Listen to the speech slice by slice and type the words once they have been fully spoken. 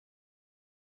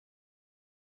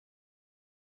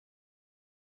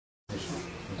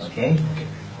Okay?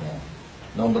 Yeah.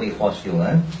 Nobody forced you,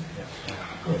 huh?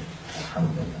 Good.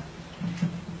 Alhamdulillah.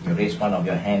 You raise one of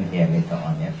your hand here later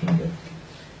on, yeah, finger.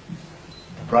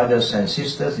 Brothers and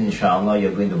sisters, inshallah,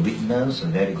 you're going to witness a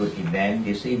very good event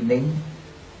this evening.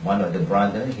 One of the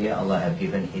brothers here, Allah have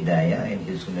given hidayah, and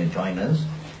he's going to join us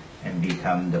and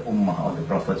become the ummah of the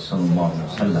Prophet sallallahu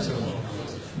alaihi wasallam.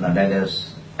 Now let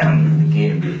us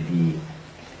begin with the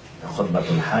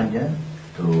khutbatul hajjah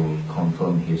to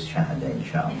confirm his shahada,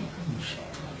 inshallah.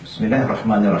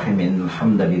 Bismillahirrahmanirrahim.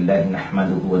 Alhamdulillah,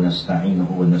 nahmaduhu wa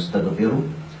nasta'inuhu wa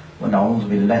nastaghfiruh. ونعوذ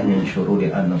بالله من شرور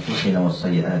أنفسنا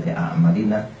وسيئات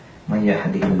أعمالنا من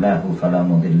يهده الله فلا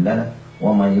مضل له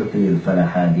ومن يضلل فلا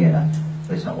هادي له.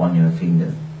 Raise up on your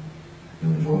finger.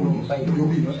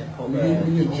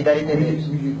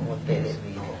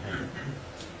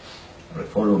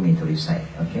 Follow me to recite,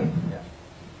 okay?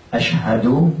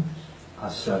 Ashhadu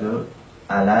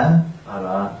alla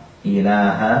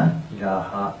ilaha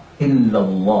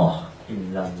illallah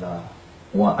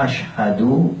wa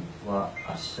ashhadu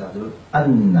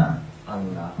anna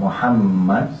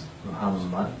Muhammad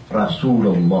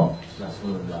Rasulullah.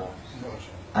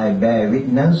 I bear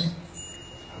witness.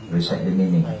 Recite the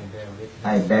meaning.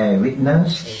 I bear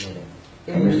witness.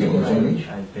 Can you say in English?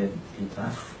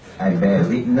 I bear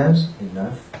witness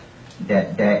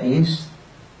that there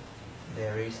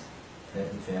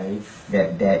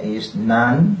is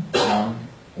none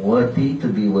worthy to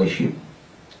be worshipped.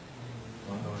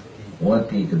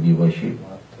 Worthy to be worshipped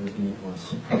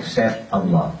except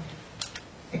Allah.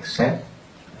 Except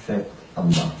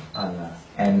Allah.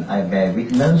 And I bear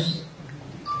witness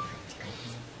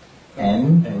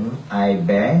I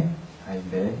bear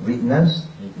witness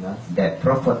that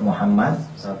Prophet Muhammad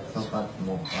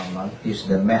is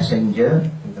the messenger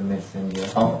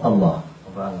of Allah.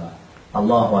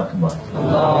 Allahu Akbar.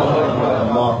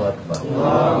 Allahu Akbar.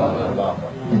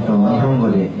 日本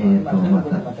語で、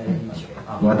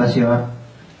私は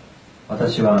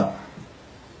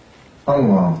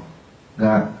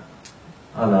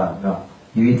アラが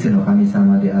唯一の神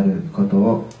様であること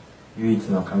を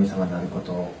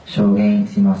証言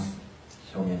します。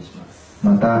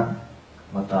また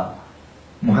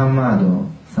ムハンマド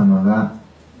様が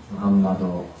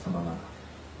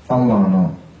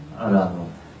アラの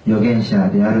預言者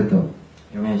であると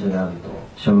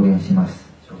証言します。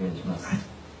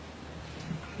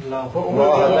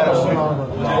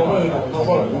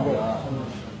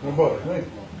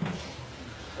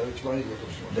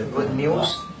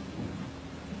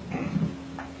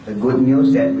The good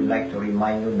news that we'd like to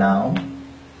remind you now,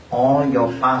 all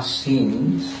your past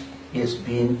sins is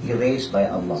being erased by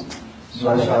Allah. You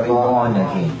are reborn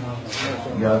again.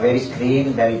 You are very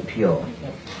clean, very pure.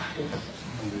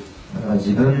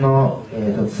 自分の、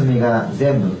罪が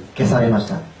全部消されまし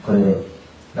た。これで。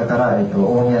だから、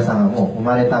大宮さんはもう生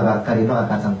まれたばっかりの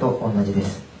赤ちゃんと同じで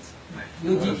す。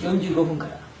4時45分か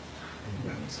ら。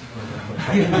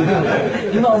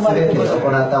今生まれて行っ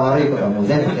た悪いことはもう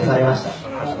全部消されました。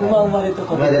今生まれたこ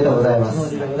と。おめでとうございま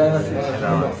す。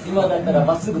今だったら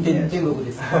まっすぐ天国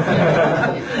です。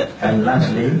And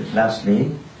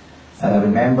lastly,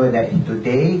 remember that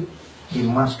today he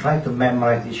must try to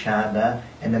memorize the shahada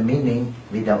and the meaning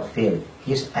without fail.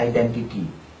 His identity.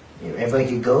 Wherever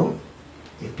he go,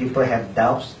 if people have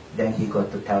doubts, then he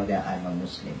got to tell them, I'm a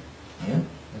Muslim. Yeah?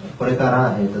 これか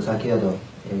ら、先ほど、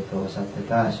おっしゃって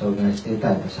た証言してい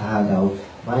たシャハダを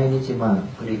毎日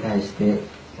繰り返して、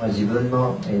自分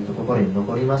の、心に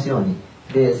残りますように、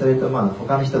でそれと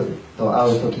他の人と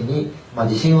会うときに、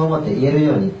自信を持って言える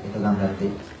ように、頑張ってい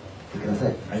ってくださ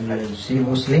い。When you see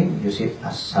Muslim, you say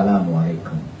Assalamu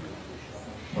alaikum.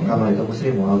 他のムス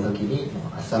リムを会うときに、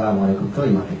アッサラムアレイクムと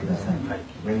言ってください。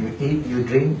When you eat, you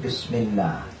drink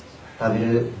Bismillah. 食べ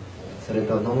る、それ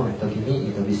と飲むとき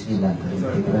に、ビスミルラと言っ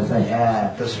てください。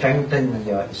Yeah, to strengthen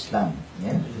your Islam.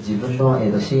 Yeah? 自分の、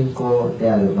信仰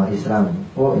である、イスラム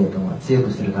を、強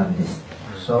くするためです。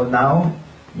So now,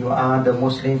 you are the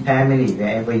Muslim family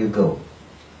wherever you go.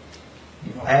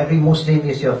 Every Muslim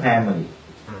is your family.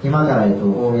 今から、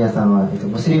大宮さんは、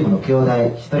ムスリムの兄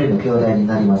弟、一人の兄弟に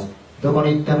なります。どこ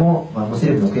に行っても、ムス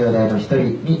リムの兄弟の一人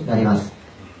になります。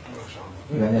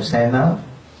You understand now?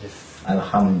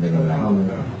 Alhamdulillah.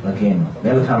 Again,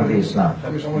 welcome to Islam.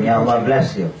 May Allah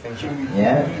bless you.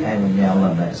 Yeah, and may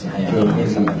Allah bless you. You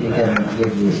can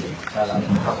give this.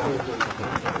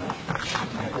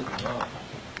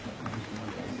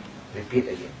 Repeat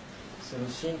again. その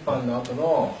審判の後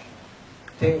の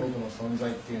天国の存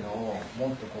在っていうのをもっ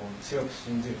と強く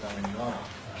信じるためには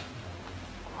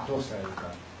どうしたらいいかっ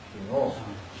ていうのを、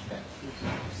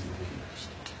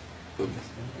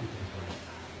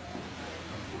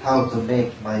How to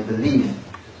make my belief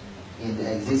in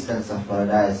the existence of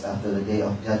paradise after the day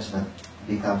of judgment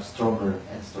becomes stronger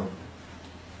and stronger.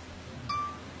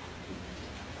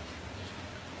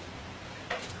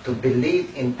 To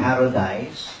believe in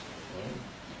paradise,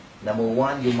 number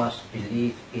one, you must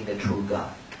believe in the true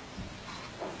God.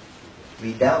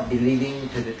 Without believing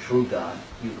to the true God,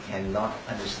 you cannot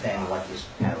understand what is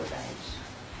paradise.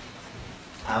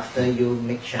 After you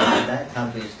make shahada,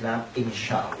 come to Islam,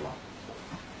 inshallah.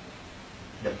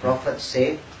 The Prophet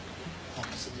said,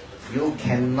 you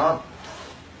cannot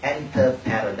enter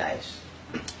paradise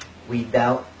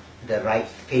without the right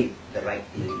faith, the right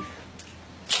belief.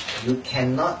 You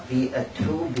cannot be a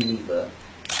true believer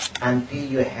until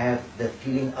you have the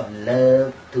feeling of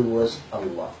love towards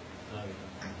Allah.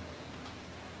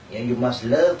 You must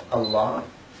love Allah,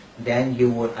 then you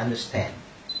will understand.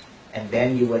 And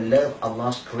then you will love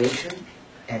Allah's creation,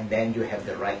 and then you have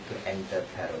the right to enter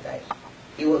paradise.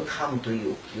 It will come to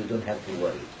you. You don't have to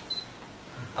worry.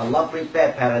 Allah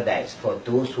prepared paradise for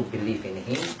those who believe in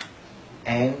Him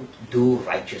and do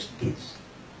righteous deeds.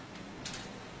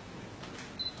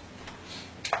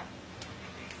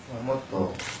 もっ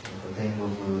と天国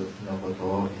のこと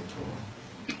を、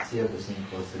強く信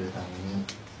仰するために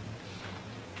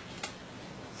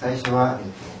最初は、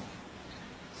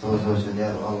創造主で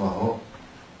あるアラーを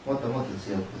もっともっと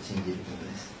強く信じること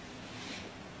です。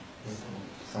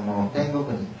その天国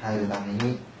に入るため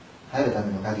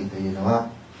の鍵というのは、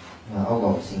アラー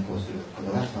を信仰するこ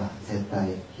とが、絶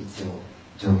対必要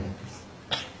条件です。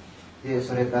で、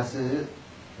それプラス、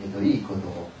いいこと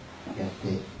をやっ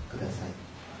てください。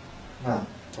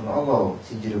このアラーを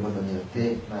信じることによっ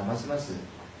て、ますます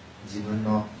自分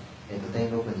の、天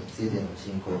国についての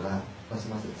信仰がます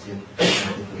ます強くなって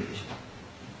くるでしょう。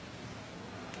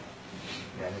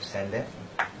You understand that?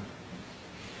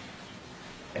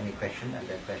 Any question?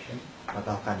 Other question? ま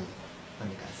た他に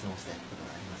何か質問したいこと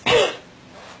がありますか？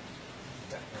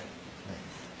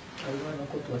今の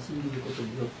ことは信じること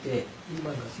によってイー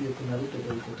マンが強くなるとい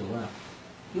うことは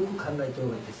よく考えた方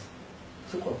がいいです。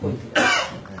そこはポイントで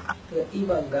す。イー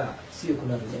マンが強く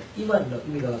なるね。イーマンの意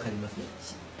味がわかりますね。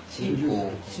信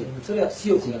仰。それは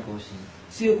強くなる。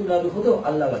強くなるほど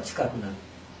アッラーは近くなる。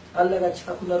アッラーが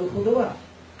近くなるほどは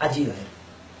味が減る。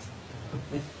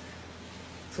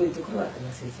そういうところは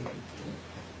先生が言っ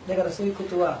てね。だからそういうこ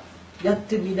とはやっ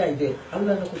てみないでアッ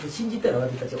ラーのことを信じたら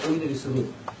私たちはお祈りする。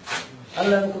ア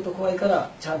ッラーのこと怖いか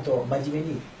らちゃんと真面目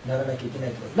にならなきゃいけな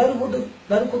いとかな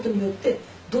ることによって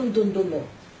どんどん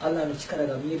アッラーの力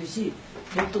が見えるし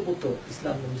もっともっとイス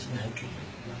ラムの道に入っていく。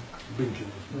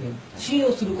信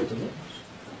用することね。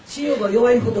信用が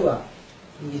弱いほどは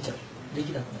逃げちゃう。でき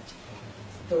なくなっ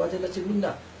ちゃう。私たちみん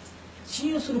な信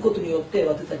用することによって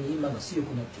私たちに今が強く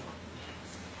なってい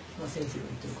く。先生が言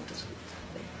ってることそういうこ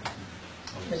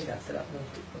とですね。何かあったらもっ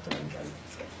と大人にあるんで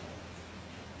すか。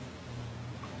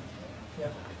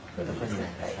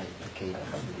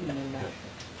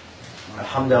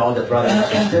Alhamdulillah, all the brothers and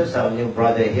sisters, our new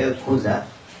brother here, Kuza,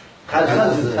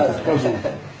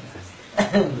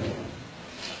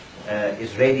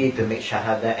 is ready to make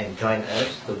shahada and join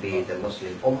us to be the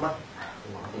Muslim Ummah.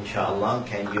 Inshallah,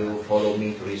 can you follow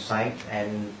me to recite?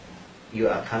 And you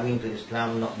are coming to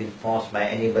Islam, not being forced by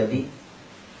anybody.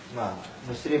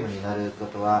 ムスリムになるこ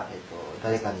とは、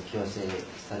誰かに強制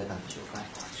されたんでしょうか。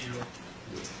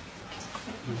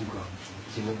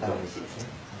自分から嬉しいですね。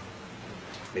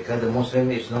Because the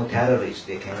Muslim is no terrorist,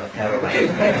 they cannot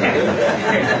terrorize.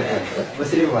 ム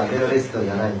スリムはテロリストじ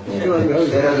ゃないので、テロ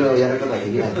をやることはでき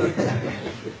ないです。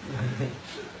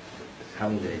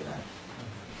Alhamdulillah.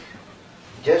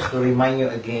 Just to remind you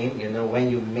again, when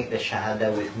you make the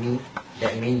shahada with me,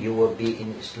 that means you will be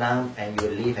in Islam and you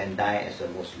will live and die as a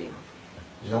Muslim.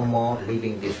 No more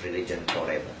living this religion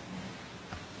forever.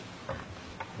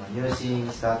 入信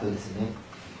した後ですね、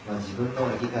自分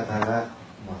の生き方が、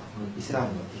イスラム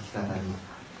の生き方に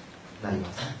なり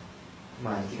ます。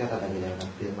生き方だけではなく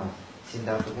て、死ん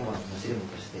だ後もムスリム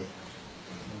として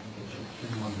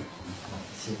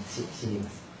死にま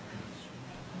す。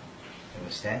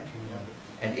Understand?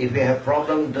 And if you have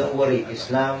problem, don't worry.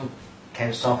 Islam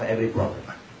can solve every problem.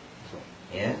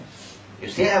 Yeah? You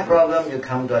still have problem, you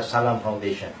come to a Salam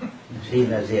Foundation. See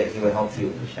Nazir, he will help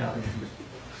you, inshallah.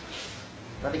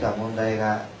 何か問題を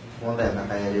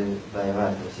抱える場合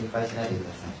は心配しないでく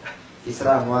ださい。イス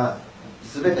ラムは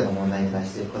全ての問題に対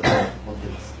して答えを持って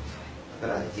います。だ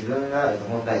から自分が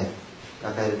問題を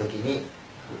抱えるときに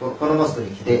このモスク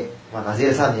に来て、ナジー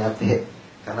ルさんに会って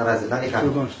必ず何か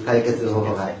解決方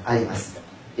法があります。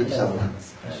インシャアラー。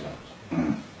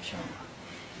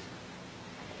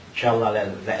Inshallah,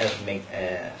 let us make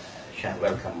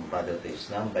welcome brother to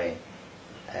Islam by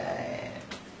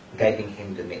guiding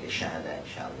him to make the shahada,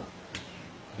 inshallah.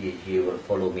 He will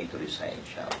follow me to recite,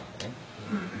 inshallah. Okay?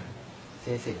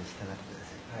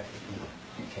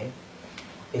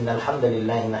 إن الحمد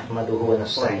لله نحمده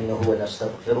ونستعينه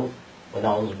ونستغفره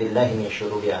ونعوذ بالله من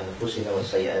شرور أنفسنا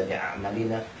وسيئات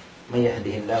أعمالنا من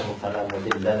يهده الله فلا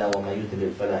مضل له ومن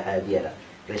يضلل فلا هادي له.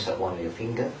 Place up one of your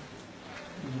finger.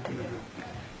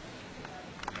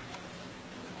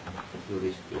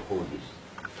 You hold this.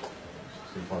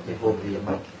 Hold the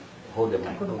mic. Hold the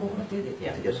mic.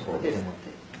 Yeah, just hold it.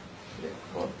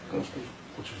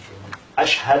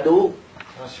 أشهد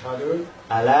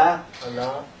ألا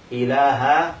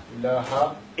إله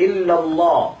إلا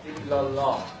الله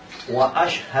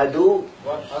وأشهد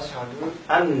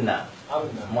أن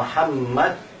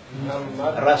محمد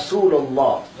رسول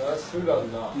الله.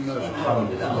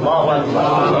 Alhamdulillah. Allahu Akbar.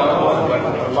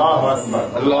 Allahu Akbar.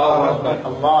 Allahu Akbar.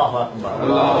 Allahu Akbar.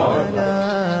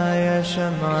 ألا يا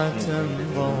شمعة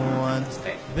ضوت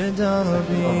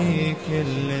بدربي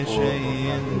كل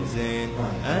شيء زين.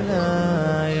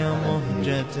 ألا يا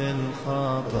مهجة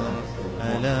الخاطر.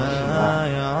 ألا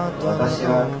يا عطر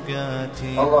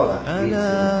أوقاتي.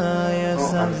 ألا يا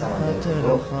سمحة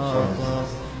الخاطر.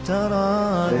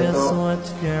 ترى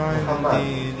قسوتك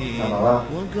عندي لي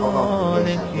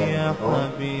وقولك يا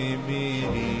حبيبي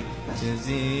لي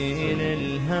تزيل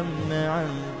الهم عن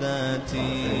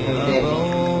ذاتي.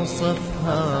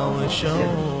 بوصفها وش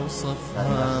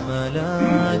اوصفها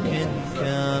ملاك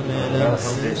كاملة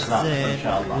الزين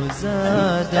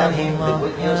وزاد الله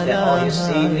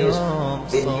علىها يوم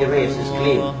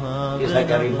صورها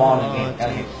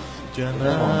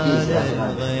جمال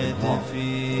الغيد في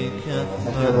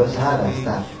كفري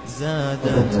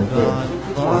زادت بعد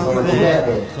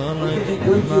ضعفي خرج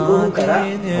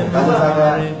الماضين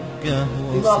برقه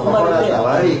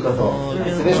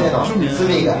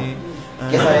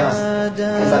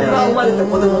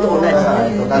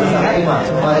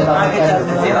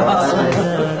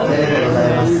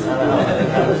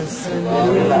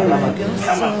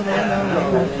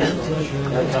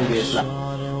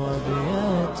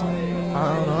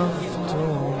عرفت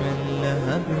من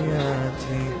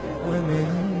لهبياتي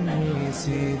ومني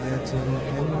سيدة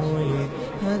الحلوين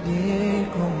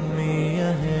هديك أمي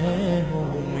يا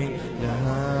أمي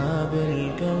لها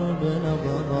بالقلب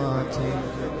نبضاتي.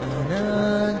 أنا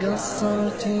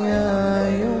قصرت يا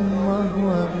يمه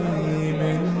وبي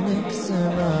منك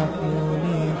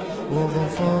سمحوني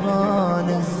وغفران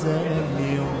الزلل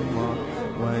يمه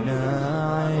وأنا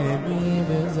عيبي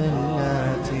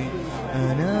بزلاتي.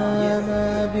 أنا ما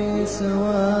بي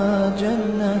سوى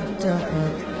جنة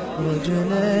تحت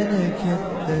رجلينك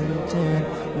الثنتين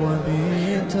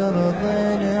وبي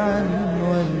ترضين عن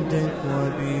ولدك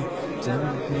وبي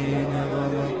تمحين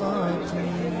غلطاتي.